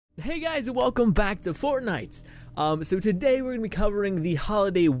Hey guys, and welcome back to Fortnite. So today we're going to be covering the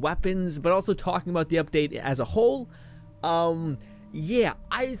holiday weapons, but also talking about the update as a whole. Yeah,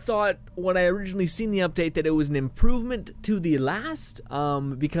 I thought when I originally seen the update that it was an improvement to the last,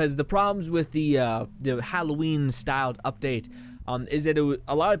 because the problems with the Halloween-styled update is that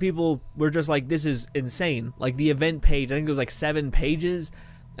a lot of people were just like, this is insane. Like the event page, I think it was like 7 pages.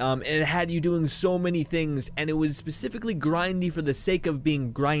 And it had you doing so many things, and it was specifically grindy for the sake of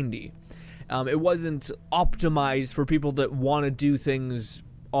being grindy. It wasn't optimized for people that want to do things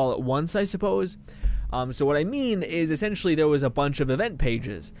all at once, I suppose. So what I mean is essentially there was a bunch of event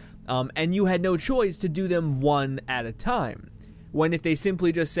pages, and you had no choice to do them one at a time. When if they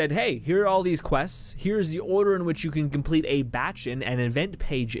simply just said, hey, here are all these quests, here's the order in which you can complete a batch in, an event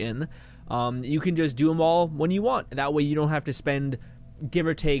page in, you can just do them all when you want. That way you don't have to spend, give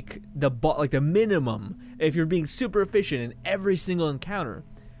or take, the minimum. If you're being super efficient in every single encounter,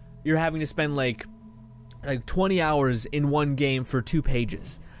 you're having to spend like 20 hours in one game for 2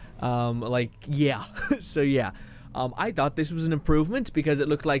 pages. Yeah. So yeah, I thought this was an improvement because it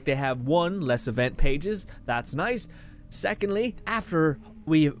looked like they have less event pages. That's nice. Secondly, after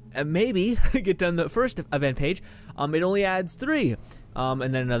we maybe get done the first event page, it only adds 3, and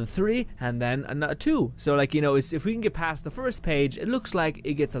then another 3, and then another 2. So like, you know, if we can get past the first page, it looks like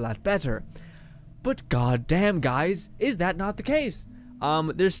it gets a lot better. But goddamn, guys, is that not the case?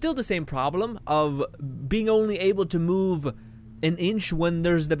 There's still the same problem of being only able to move an inch when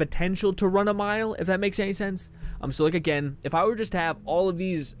there's the potential to run a mile, if that makes any sense. So like again, if I were just to have all of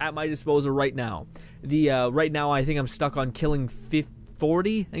these at my disposal right now, right now I think I'm stuck on killing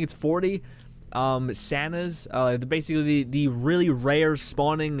 40, I think it's 40 Santas, basically the really rare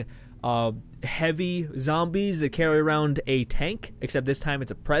spawning heavy zombies that carry around a tank, except this time it's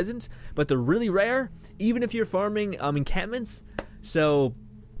a present, but they're really rare, even if you're farming encampments. So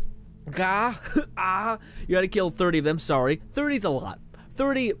you gotta kill 30 of them. Sorry, 30's a lot.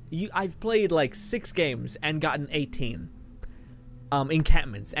 30, I've played like 6 games and gotten 18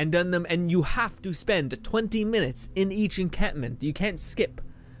 encampments and done them, and you have to spend 20 minutes in each encampment. You can't skip,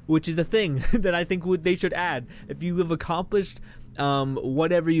 which is a thing that I think they should add. If you have accomplished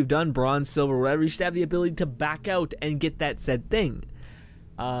whatever you've done, bronze, silver, whatever, you should have the ability to back out and get that said thing.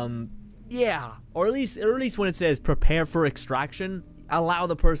 Yeah, or at least when it says prepare for extraction, allow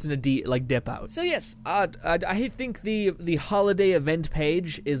the person to dip out. So yes, I think the holiday event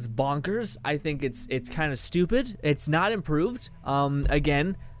page is bonkers. I think it's kind of stupid. It's not improved.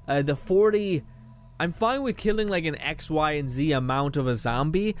 Again, the 40, I'm fine with killing like an X, Y, and Z amount of a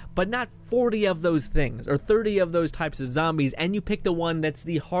zombie, but not 40 of those things, or 30 of those types of zombies, and you pick the one that's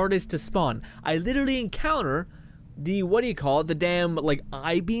the hardest to spawn. I literally encounter the, the damn, like,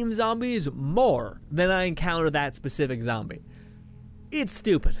 I-beam zombies more than I encounter that specific zombie. It's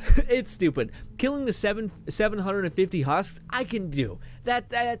stupid. It's stupid. Killing the 750 husks, I can do.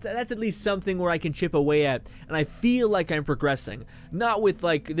 That's at least something where I can chip away at, and I feel like I'm progressing. Not with,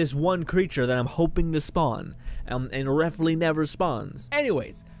 like, this one creature that I'm hoping to spawn, and roughly never spawns.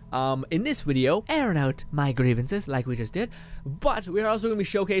 Anyways, in this video, airing out my grievances, like we just did, but we're also going to be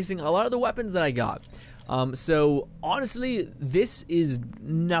showcasing a lot of the weapons that I got. So honestly, this is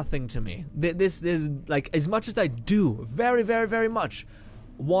nothing to me. This is like, as much as I do very, very, very much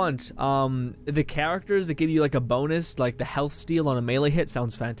want the characters that give you like a bonus, like the health steal on a melee hit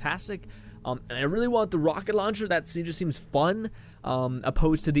sounds fantastic. And I really want the rocket launcher. That just seems fun,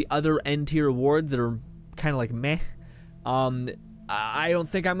 opposed to the other end tier rewards that are kind of like meh. I don't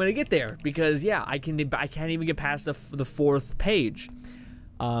think I'm gonna get there because yeah, I can't even get past the 4th page.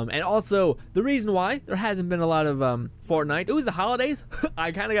 And also, the reason why there hasn't been a lot of Fortnite, it was the holidays.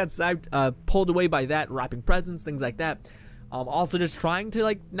 I kind of got pulled away by that, wrapping presents, things like that. Also just trying to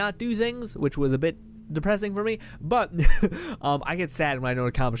like not do things, which was a bit depressing for me, but I get sad when I don't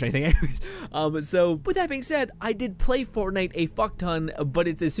accomplish anything anyways. So with that being said, I did play Fortnite a fuck ton, but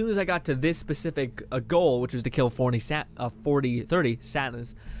it's as soon as I got to this specific goal, which was to kill 30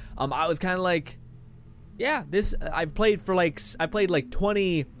 Santas, I was kind of like, yeah, I played like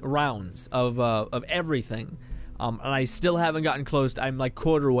 20 rounds of everything, and I still haven't gotten close. I'm like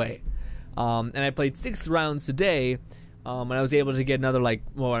quarter way, and I played 6 rounds today, and I was able to get another like,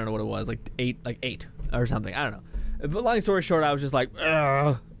 well, I don't know what it was, like 8 or something. I don't know. But long story short, I was just like,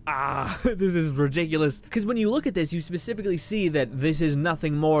 this is ridiculous. Because when you look at this, you specifically see that this is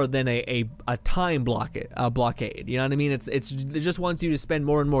nothing more than a time blockade. You know what I mean? It just wants you to spend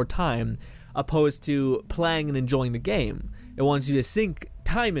more and more time, opposed to playing and enjoying the game. It wants you to sink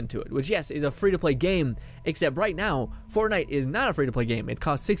time into it, which yes, is a free-to-play game, except right now, Fortnite is not a free-to-play game. It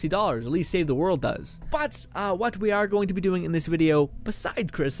costs $60, at least Save the World does. But what we are going to be doing in this video,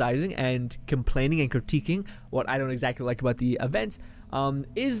 besides criticizing and complaining and critiquing what I don't exactly like about the event,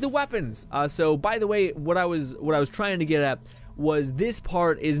 is the weapons. So by the way, what I was trying to get at was this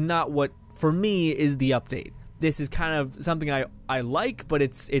part is not what, for me, is the update. This is kind of something I like, but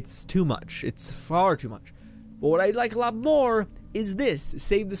it's too much. It's far too much. But what I like a lot more is this,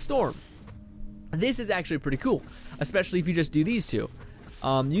 Save the Storm. This is actually pretty cool, especially if you just do these two.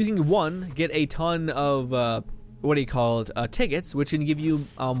 You can, one, get a ton of, tickets, which can give you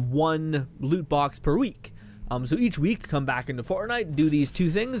one loot box per week. So each week, come back into Fortnite, do these two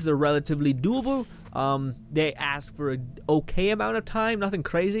things. They're relatively doable. They ask for an okay amount of time, nothing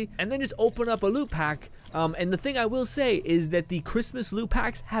crazy. And then just open up a loot pack. And the thing I will say is that the Christmas loot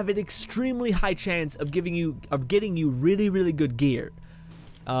packs have an extremely high chance of getting you really, really good gear.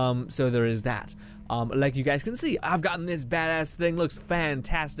 So there is that. Like you guys can see, I've gotten this badass thing, looks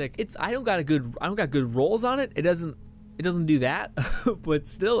fantastic. I don't got good rolls on it. It doesn't do that, but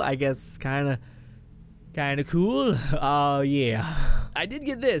still, I guess it's kinda cool. Oh yeah. I did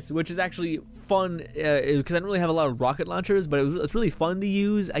get this, which is actually fun, because I don't really have a lot of rocket launchers, but it's really fun to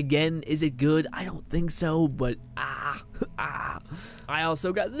use. Again, is it good? I don't think so, but I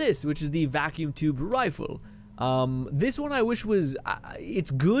also got this, which is the vacuum tube rifle. This one I wish was,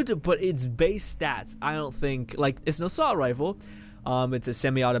 it's good, but its base stats, I don't think, like, it's an assault rifle. It's a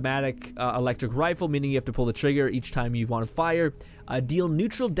semi-automatic electric rifle, meaning you have to pull the trigger each time you want to fire. Deal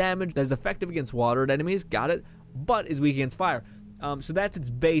neutral damage that is effective against water items, got it, but is weak against fire. So that's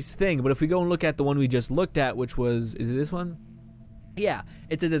its base thing, but if we go and look at the one we just looked at, which was, is it this one? Yeah,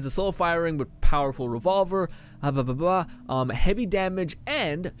 it says it's a slow firing but powerful revolver, heavy damage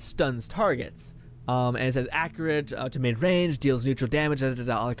and stuns targets. And it says accurate to mid-range, deals neutral damage,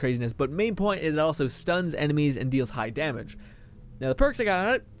 all that craziness, but main point is it also stuns enemies and deals high damage. Now the perks I got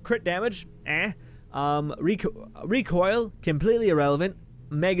on it, crit damage, recoil, completely irrelevant,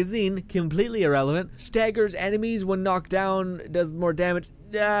 magazine, completely irrelevant, staggers enemies when knocked down, does more damage,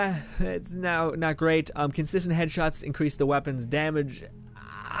 it's now not great, consistent headshots increase the weapon's damage,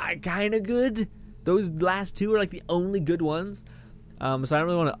 kinda good. Those last two are like the only good ones, so I don't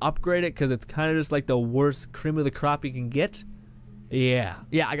really want to upgrade it because it's kinda just like the worst cream of the crop you can get. Yeah,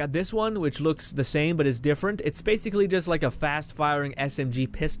 I got this one, which looks the same, but is different. It's basically just like a fast-firing SMG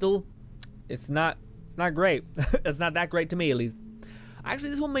pistol. It's not great. It's not that great to me, at least.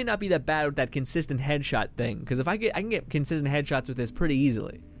 Actually, this one may not be that bad with that consistent headshot thing, because I can get consistent headshots with this pretty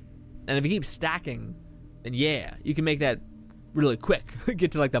easily. And if you keep stacking, then yeah, you can make that really quick.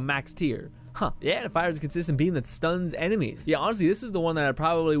 Get to like the max tier. Huh, yeah, it fires a consistent beam that stuns enemies. Yeah, honestly, this is the one that I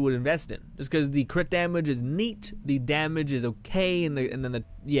probably would invest in, just because the crit damage is neat, the damage is okay,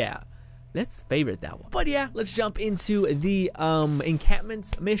 yeah. Let's favorite that one. But yeah, let's jump into the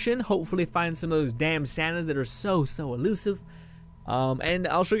encampment mission, hopefully find some of those damn Santas that are so elusive. And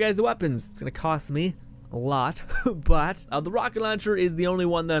I'll show you guys the weapons. It's gonna cost me a lot, but the rocket launcher is the only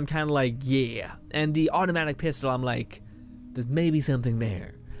one that I'm kind of like, yeah. And the automatic pistol, I'm like, there's maybe something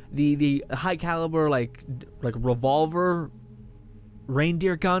there. The high caliber like revolver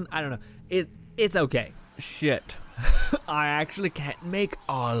reindeer gun, I don't know. It's okay. Shit. I actually can't make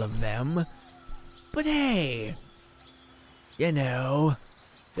all of them. But hey, you know,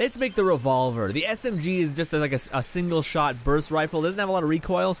 let's make the revolver. The SMG is just like a single shot burst rifle. It doesn't have a lot of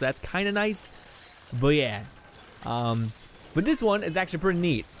recoil, so that's kind of nice. But yeah, but this one is actually pretty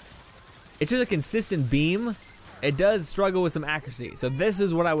neat. It's just a consistent beam. It does struggle with some accuracy, so this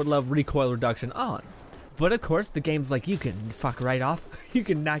is what I would love recoil reduction on. But of course, the game's like, you can fuck right off. You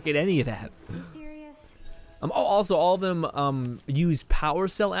can not get any of that. Are you serious? Oh, also, all of them use power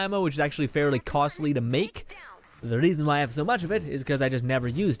cell ammo, which is actually fairly costly to make. The reason why I have so much of it is because I just never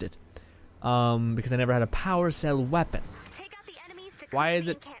used it. Because I never had a power cell weapon. Take out the enemies to Why is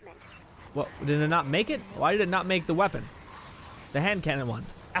it? What, did it not make it? Why did it not make the weapon? The hand cannon one.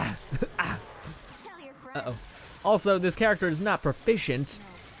 Uh-oh. Also, this character is not proficient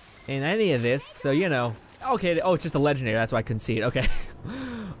in any of this, so you know. Okay, oh, it's just a legendary, that's why I couldn't see it, okay.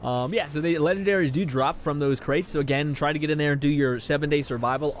 Yeah, so the legendaries do drop from those crates, so again, try to get in there and do your 7-day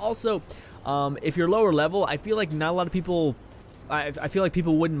survival. Also, if you're lower level, I feel like not a lot of people, I feel like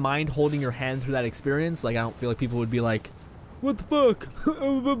people wouldn't mind holding your hand through that experience. Like, I don't feel like people would be like, what the fuck?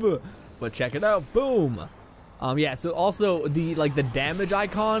 But check it out, boom. Yeah, so also the damage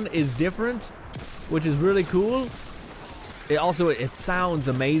icon is different, which is really cool. It sounds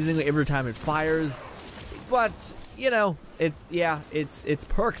amazing every time it fires, but you know, its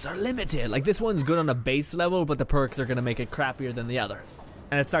perks are limited. Like this one's good on a base level, but the perks are gonna make it crappier than the others.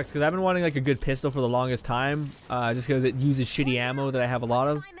 And it sucks because I've been wanting like a good pistol for the longest time, just because it uses shitty ammo that I have a lot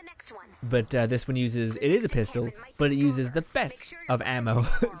of. But this one uses, it is a pistol, but it uses the best of ammo.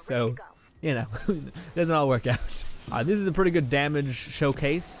 So, you know, doesn't all work out. This is a pretty good damage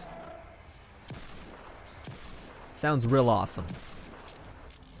showcase. Sounds real awesome.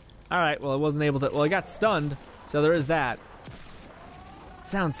 Alright, well I wasn't able to, well I got stunned, so there is that.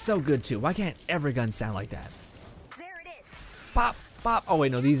 Sounds so good too. Why can't every gun sound like that? There it is. Pop, pop. Oh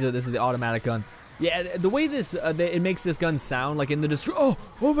wait, no, this is the automatic gun. Yeah, the way this, it makes this gun sound like in the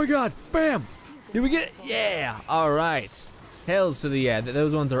oh my god, bam! Did we get it? Yeah, alright. Hells to the yeah,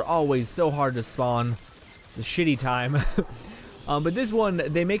 those ones are always so hard to spawn. It's a shitty time. But this one,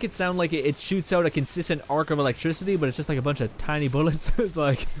 they make it sound like it shoots out a consistent arc of electricity, but it's just like a bunch of tiny bullets. It's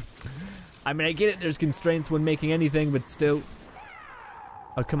like, I mean, I get it, there's constraints when making anything, but still.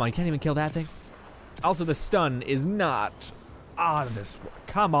 Oh, come on, you can't even kill that thing? Also, the stun is not out of this.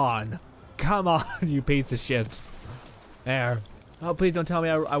 Come on. Come on, you piece of shit. There. Oh, please don't tell me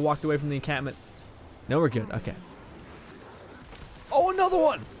I walked away from the encampment. No, we're good, okay. Oh, another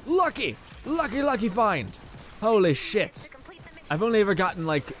one! Lucky! Lucky find! Holy shit. I've only ever gotten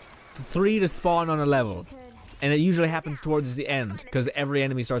like 3 to spawn on a level, and it usually happens towards the end because every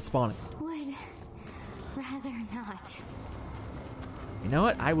enemy starts spawning. Would rather not. You know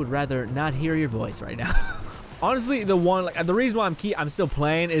what? I would rather not hear your voice right now. Honestly, the one, like, the reason why I'm still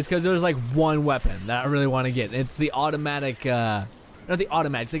playing is because there's like one weapon that I really want to get. It's the automatic, not the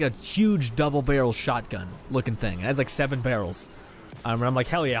automatic. It's like a huge double-barrel shotgun looking thing. It has like 7 barrels. And I'm like,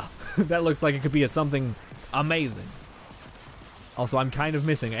 hell yeah, that looks like it could be something amazing. Also, I'm kind of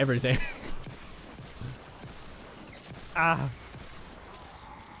missing everything.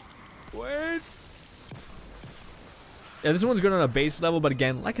 Wait. Yeah, this one's good on a base level, but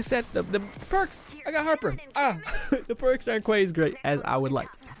again, like I said, the perks, I got Harper. The perks aren't quite as great as I would like.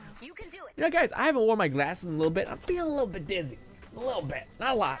 You know, guys, I haven't worn my glasses in a little bit. I'm feeling a little bit dizzy. A little bit,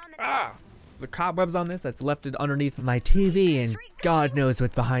 not a lot. The cobwebs on this that's left it underneath my TV, and God knows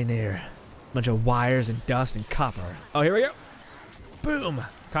what's behind there. Bunch of wires and dust and copper. Oh, here we go. Boom!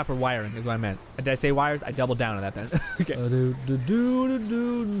 Copper wiring is what I meant. Did I say wires? I doubled down on that then. Okay.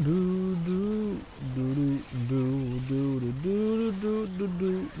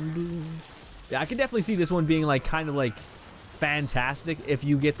 Yeah, I can definitely see this one being like kind of like fantastic if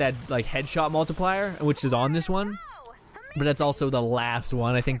you get that like headshot multiplier, which is on this one. But that's also the last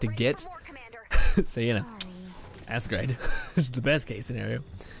one I think to get. So you know, that's great. It's the best case scenario.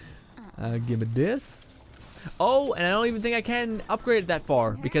 Give me this. Oh, and I don't even think I can upgrade it that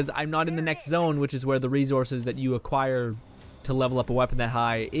far because I'm not in the next zone, which is where the resources that you acquire to level up a weapon that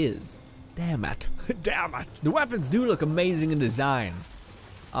high is. Damn it. Damn it. The weapons do look amazing in design.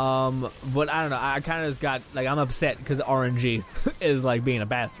 But I don't know, I kind of just got, like, I'm upset because RNG is like being a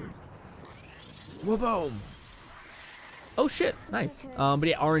bastard. Wha-boom. Oh shit, nice. But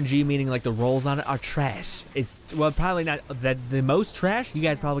yeah, RNG meaning like the rolls on it are trash. It's, well, probably not the most trash. You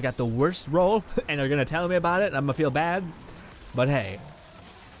guys probably got the worst roll and are gonna tell me about it and I'm gonna feel bad. But hey.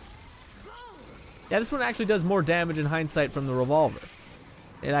 Yeah, this one actually does more damage in hindsight from the revolver.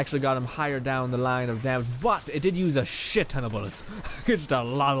 It actually got him higher down the line of damage, but it did use a shit ton of bullets. Just a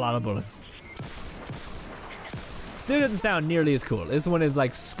lot of bullets. Still doesn't sound nearly as cool. This one is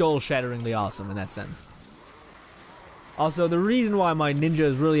like skull-shatteringly awesome in that sense. Also, the reason why my ninja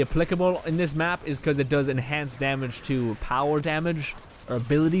is really applicable in this map is because it does enhanced damage to power damage, or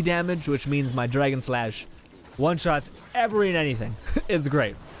ability damage, which means my Dragon Slash one-shots every and anything. It's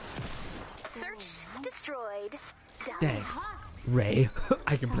great. Search destroyed. Thanks, Ray.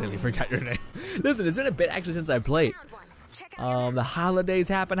 I completely forgot your name. Listen, it's been a bit actually since I played. The holidays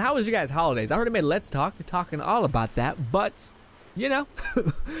happen. How was you guys' holidays? I already made Let's Talk, talking all about that, but you know,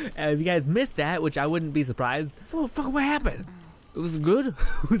 if you guys missed that, which I wouldn't be surprised. Oh, fuck, what happened? It was good?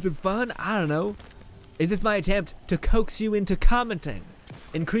 Was it fun? I don't know. Is this my attempt to coax you into commenting?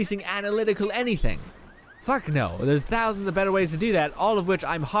 Increasing analytical anything? Fuck no. There's thousands of better ways to do that, all of which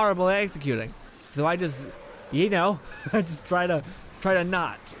I'm horrible at executing. So I just, you know, I just try to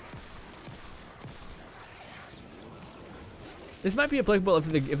not. This might be applicable if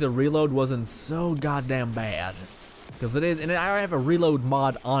the reload wasn't so goddamn bad. Because it is, and I have a reload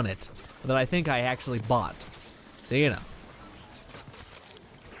mod on it that I think I actually bought. So you know.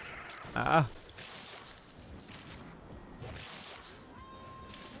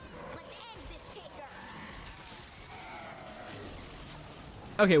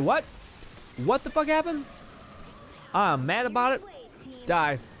 Okay, what? What the fuck happened? I'm mad about it.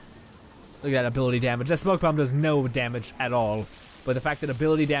 Die. Look at that ability damage. That smoke bomb does no damage at all. But the fact that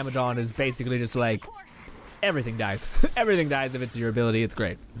ability damage on is basically just like, everything dies. Everything dies if it's your ability, it's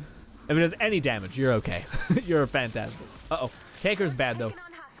great. If it does any damage, you're okay. You're fantastic. Uh-oh. Taker's bad though.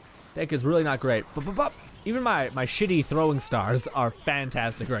 Taker's really not great. But even my shitty throwing stars are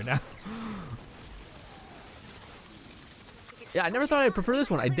fantastic right now. Yeah, I never thought I'd prefer this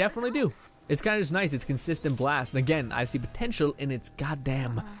one. I definitely do. It's kind of just nice. It's consistent blast. And again, I see potential in its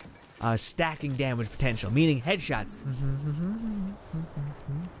goddamn stacking damage potential, meaning headshots.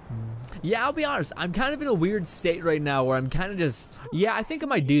 Yeah, I'll be honest. I'm kind of in a weird state right now where I'm kind of just, yeah, I think I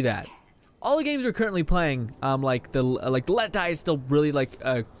might do that. All the games we're currently playing, like the Let Die is still really like,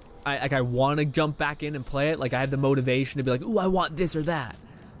 I want to jump back in and play it. Like I have the motivation to be like, ooh, I want this or that.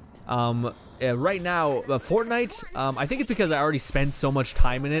 Right now, Fortnite, I think it's because I already spent so much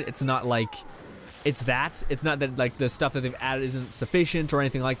time in it. It's not like, it's not that like the stuff that they've added isn't sufficient or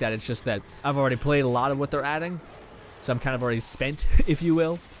anything like that. It's just that I've already played a lot of what they're adding. So I'm kind of already spent, if you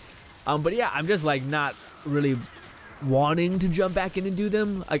will. But yeah, I'm just like not really wanting to jump back in and do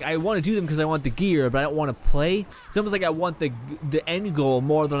them. Like I want to do them because I want the gear, but I don't want to play. It's almost like I want the end goal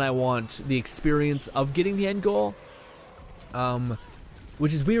more than I want the experience of getting the end goal.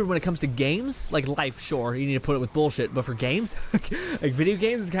 Which is weird when it comes to games. Like life, sure, you need to put it with bullshit, but for games, like video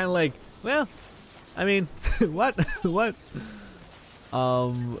games, it's kind of like, well, I mean, what? What?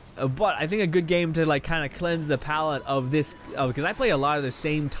 But I think a good game to like kind of cleanse the palate of this, because I play a lot of the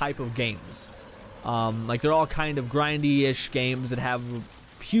same type of games. Like they're all kind of grindy-ish games that have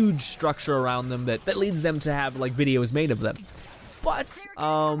huge structure around them that leads them to have like videos made of them. But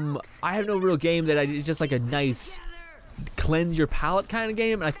I have no real game that it's just like a nice cleanse your palate kind of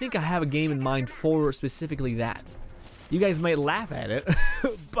game, and I think I have a game in mind for specifically that. You guys might laugh at it,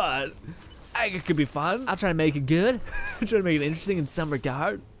 but I think it could be fun. I'll try to make it good. Try to make it interesting in some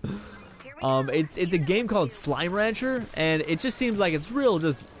regard. It's a game called Slime Rancher, and it just seems like it's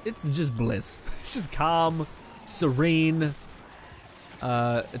just bliss. It's just calm, serene.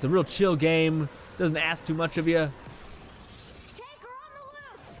 It's a real chill game. Doesn't ask too much of you.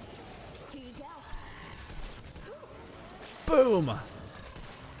 Boom!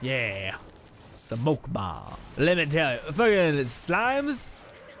 Yeah, smoke bomb. Let me tell you, fucking slimes.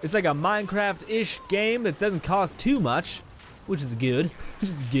 It's like a Minecraft-ish game that doesn't cost too much, which is good. Which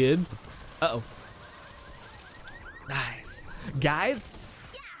is good. Uh-oh. Nice, guys.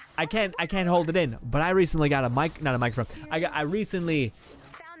 I can't hold it in, but I recently got not a microphone. I recently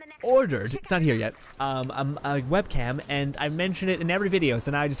ordered. It's not here yet. A webcam, and I mention it in every video.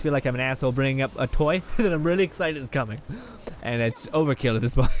 So now I just feel like I'm an asshole bringing up a toy that I'm really excited is coming, and it's overkill at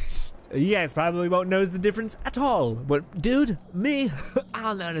this point. You guys probably won't notice the difference at all, but dude, me,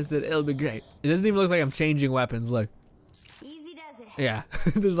 I'll notice it. It'll be great. It doesn't even look like I'm changing weapons. Look. Easy does it. Yeah,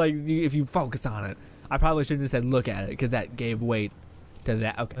 there's like if you focus on it. I probably shouldn't have said look at it because that gave weight to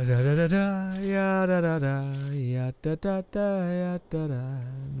that. Okay.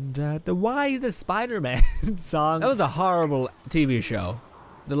 Why the Spider-Man song? That was a horrible TV show.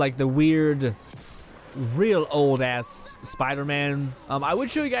 The weird, real old ass Spider-Man. I would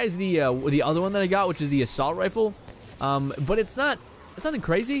show you guys the other one that I got, which is the assault rifle. But it's nothing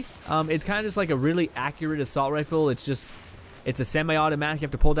crazy. It's kind of just like a really accurate assault rifle. It's a semi-automatic. You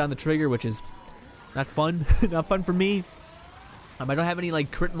have to pull down the trigger, which is not fun. Not fun for me. I don't have any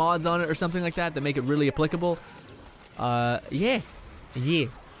like crit mods on it or something like that make it really applicable. Yeah.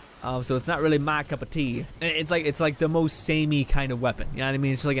 So it's not really my cup of tea. It's like the most samey kind of weapon. You know what I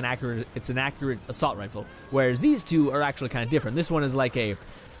mean? It's like an accurate assault rifle. Whereas these two are actually kind of different. This one is like a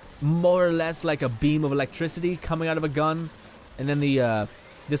more or less like a beam of electricity coming out of a gun, and then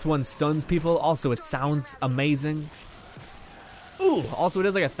this one stuns people. Also, it sounds amazing. Ooh, also it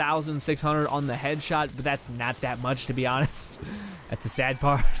is like 1,600 on the headshot, but that's not that much, to be honest. That's the sad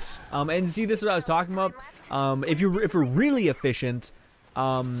part. And see, this is what I was talking about. If we're really efficient,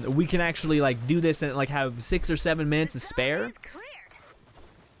 we can actually like do this and like have 6 or 7 minutes to spare.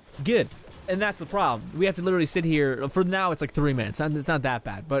 Good. And that's the problem. We have to literally sit here. For now, it's like 3 minutes. It's not that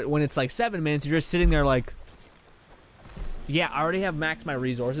bad. But when it's like 7 minutes, you're just sitting there like, yeah, I already have maxed my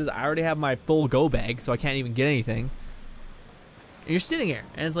resources. I already have my full go bag, so I can't even get anything. And you're sitting here,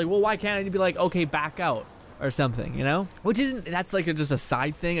 and it's like, well, why can't I be like, okay, back out or something, you know? Which isn't, that's like just a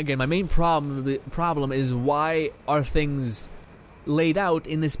side thing. Again, my main problem is why are things laid out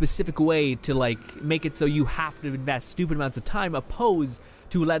in this specific way to like make it so you have to invest stupid amounts of time, opposed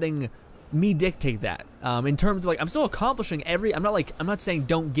to letting me dictate that. In terms of like, I'm still accomplishing I'm not saying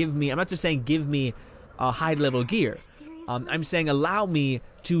don't give me, I'm not just saying give me high level gear. I'm saying allow me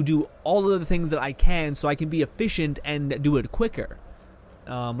to do all of the things that I can so I can be efficient and do it quicker.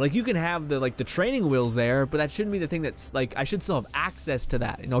 Like you can have the training wheels there, but that shouldn't be the thing that's like, I should still have access to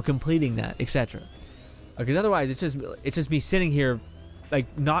that, you know, completing that, etc. Because otherwise it's just me sitting here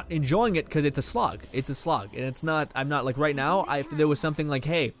like not enjoying it because it's a slog. It's a slog, and it's not. I'm not like right now. If there was something like,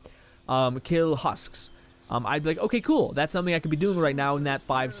 hey, kill husks, I'd be like, okay, cool. That's something I could be doing right now in that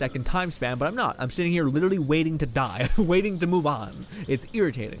 5-second time span. But I'm not. I'm sitting here literally waiting to die, waiting to move on. It's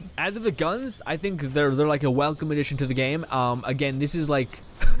irritating. As of the guns, I think they're like a welcome addition to the game. Again, this is like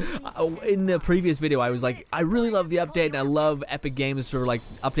in the previous video, I was like, I really love the update, and I love Epic Games for like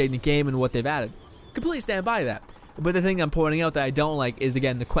updating the game and what they've added. Completely stand by that. But the thing I'm pointing out that I don't like is,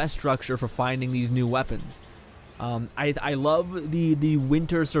 again, the quest structure for finding these new weapons. I love the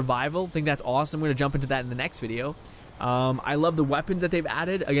winter survival. I think that's awesome. I'm going to jump into that in the next video. I love the weapons that they've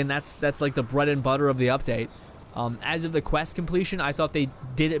added. Again, that's like the bread and butter of the update. As of the quest completion, I thought they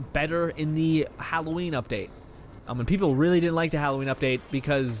did it better in the Halloween update. And people really didn't like the Halloween update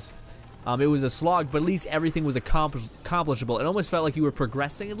because it was a slog, but at least everything was accomplishable. It almost felt like you were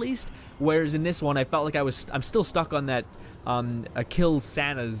progressing at least, whereas in this one, I felt like I'm still stuck on that kill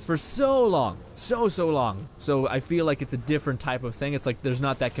Santas for so long, so long. So I feel like it's a different type of thing. It's like there's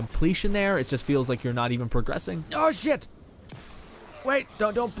not that completion there. It just feels like you're not even progressing. Oh shit! Wait,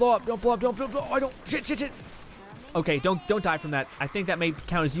 don't blow up, don't blow up, don't blow up. Oh, I don't, shit. Okay, don't die from that. I think that may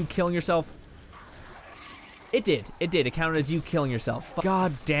count as you killing yourself. It did. It counted as you killing yourself.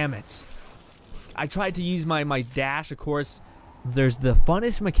 God damn it. I tried to use my dash, of course. There's the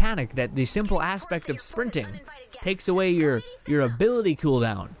funnest mechanic that the simple aspect of sprinting takes away your ability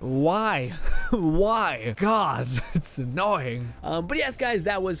cooldown. Why? Why? God, it's annoying. But yes, guys,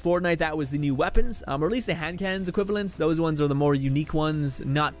 that was Fortnite. That was the new weapons. Or at least the hand cannons equivalents. Those ones are the more unique ones.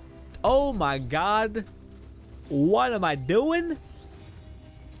 Not. Oh my God. What am I doing?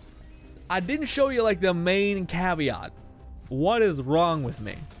 I didn't show you like the main caveat. What is wrong with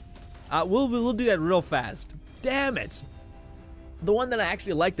me? We'll do that real fast. Damn it. The one that I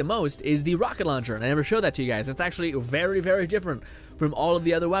actually like the most is the rocket launcher, and I never showed that to you guys. It's actually very, very different from all of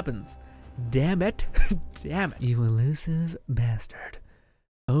the other weapons. Damn it. Damn it. You elusive bastard.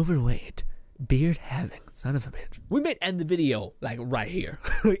 Overweight. Beard having son of a bitch. We may end the video like right here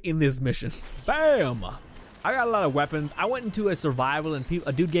in this mission. Bam. I got a lot of weapons. I went into a survival and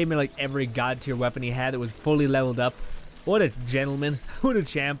a dude gave me like every god tier weapon he had that was fully leveled up. What a gentleman. What a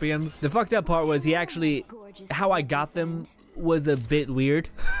champion. The fucked up part was how I got them was a bit weird.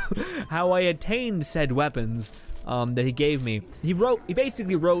 How I attained said weapons that he gave me. He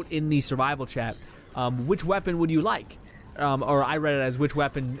basically wrote in the survival chat, which weapon would you like? Or I read it as, which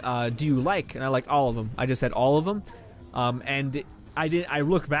weapon do you like? And I like all of them. I just said all of them. And I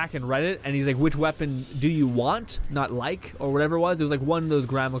look back and read it, and he's like, which weapon do you want? Not like, or whatever it was. It was like one of those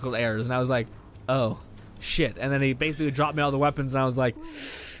grammatical errors, and I was like, oh, shit. And then he basically dropped me all the weapons, and I was like,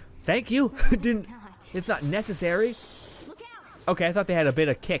 thank you. It's not necessary. Okay, I thought they had a bit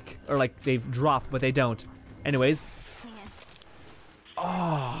of kick, or like they've dropped, but they don't. Anyways.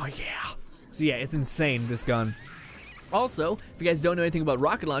 Oh, yeah. So yeah, it's insane, this gun. Also, if you guys don't know anything about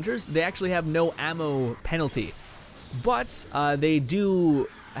rocket launchers, they actually have no ammo penalty. But they do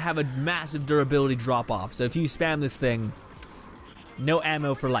have a massive durability drop off. So if you spam this thing, no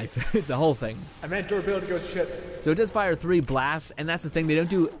ammo for life. It's a whole thing. I meant durability goes shit. So it does fire 3 blasts, and that's the thing. They don't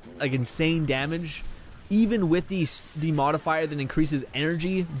do like insane damage, even with the modifier that increases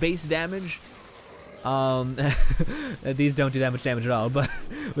energy based damage. These don't do that much damage at all, but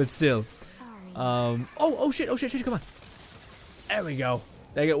still. Oh shit, come on. There we go.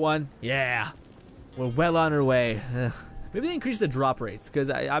 Did I get one? Yeah. We're well on our way. Ugh. Maybe they increase the drop rates, because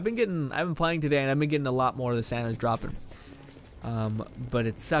I've been playing today and I've been getting a lot more of the Santas dropping. But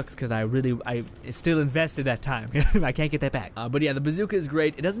it sucks because I still invested that time. I can't get that back. But yeah, the bazooka is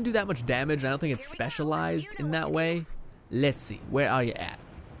great. It doesn't do that much damage. I don't think it's specialized in that way. Let's see, where are you at?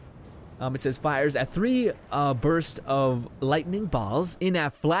 It says fires at 3 bursts of lightning balls in a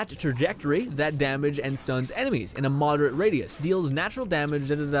flat trajectory that damage and stuns enemies in a moderate radius. Deals natural damage.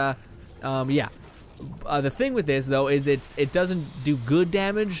 Yeah. The thing with this though is it doesn't do good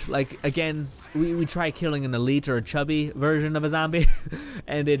damage. Like again, we try killing an elite or a chubby version of a zombie,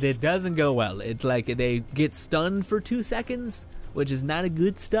 and it doesn't go well. It's like they get stunned for 2 seconds, which is not a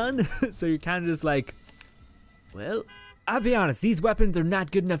good stun. So you're kind of just like, well, I'll be honest, these weapons are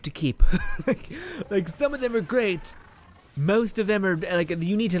not good enough to keep. like some of them are great. Most of them are like,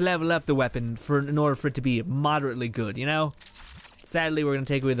 you need to level up the weapon in order for it to be moderately good, you know? Sadly, we're gonna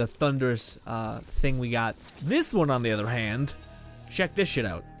take away the thunderous thing we got. This one, on the other hand, check this shit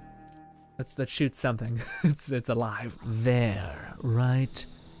out. Let's shoot something. it's alive. There, right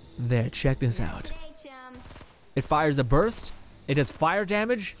there. Check this out. It fires a burst It does fire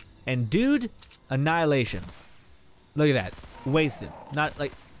damage, and dude, annihilation. Look at that, wasted. Not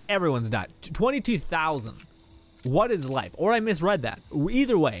like, everyone's died. 22,000. What is life? Or I misread that.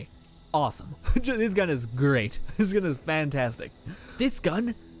 Either way, awesome. This gun is great. This gun is fantastic. This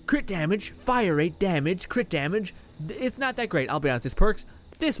gun, crit damage, fire rate damage, crit damage. It's not that great, I'll be honest. It's perks.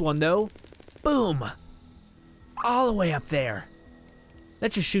 This one though, boom. All the way up there.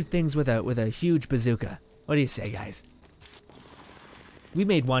 Let's just shoot things with a huge bazooka. What do you say, guys? We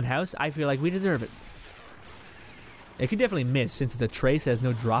made one house. I feel like we deserve it. It could definitely miss since it's a trace, it has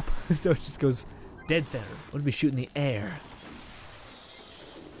no drop. So it just goes dead center. What if we shoot in the air?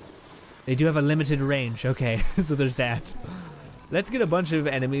 They do have a limited range. Okay, so there's that. Let's get a bunch of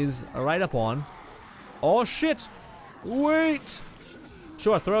enemies right up on. Oh shit! Wait!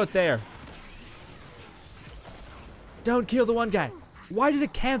 Sure, throw it there. Don't kill the one guy. Why did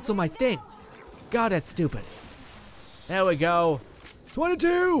it cancel my thing? God, that's stupid. There we go.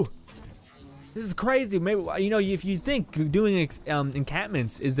 22! This is crazy. Maybe, you know, if you think doing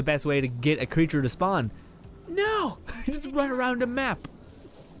encampments is the best way to get a creature to spawn, no! Just run around a map.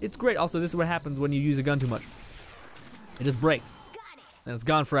 It's great. Also, this is what happens when you use a gun too much. It just breaks, and it's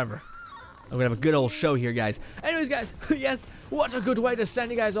gone forever. I'm gonna have a good old show here, guys. Anyways, guys, yes, what a good way to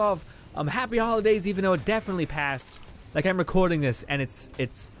send you guys off. Happy holidays, even though it definitely passed. Like, I'm recording this, and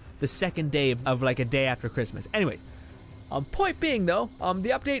it's the second day of like a day after Christmas. Anyways, point being though, the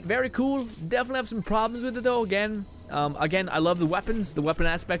update, very cool. Definitely have some problems with it though, again, I love the weapons, the weapon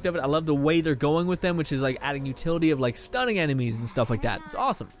aspect of it. I love the way they're going with them, which is like adding utility of like stunning enemies and stuff like that. It's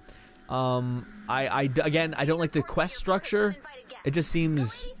awesome. Again, I don't like the quest structure. It just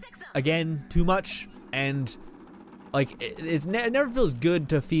seems, again, too much, and like it never feels good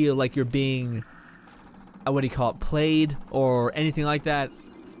to feel like you're being, what do you call it, played or anything like that.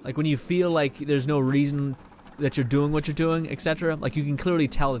 Like when you feel like there's no reason that you're doing what you're doing, etc. Like you can clearly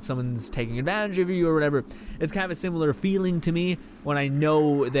tell that someone's taking advantage of you or whatever. It's kind of a similar feeling to me when I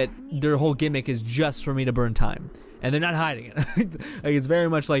know that their whole gimmick is just for me to burn time, and they're not hiding it. Like it's very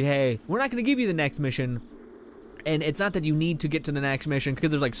much like, hey, we're not gonna give you the next mission, and it's not that you need to get to the next mission because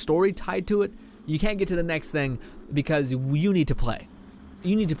there's like story tied to it. You can't get to the next thing because you need to play.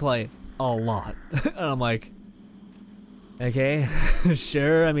 You need to play a lot. And I'm like, okay,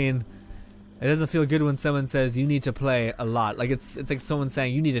 sure. I mean, it doesn't feel good when someone says you need to play a lot. Like it's like someone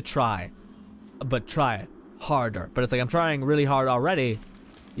saying you need to try, but try harder. But it's like, I'm trying really hard already,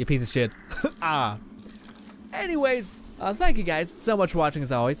 you piece of shit. Anyways, thank you guys so much for watching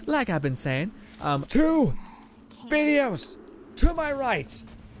as always. Like I've been saying, 2 videos to my right,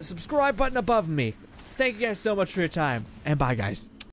 the subscribe button above me. Thank you guys so much for your time, and bye guys.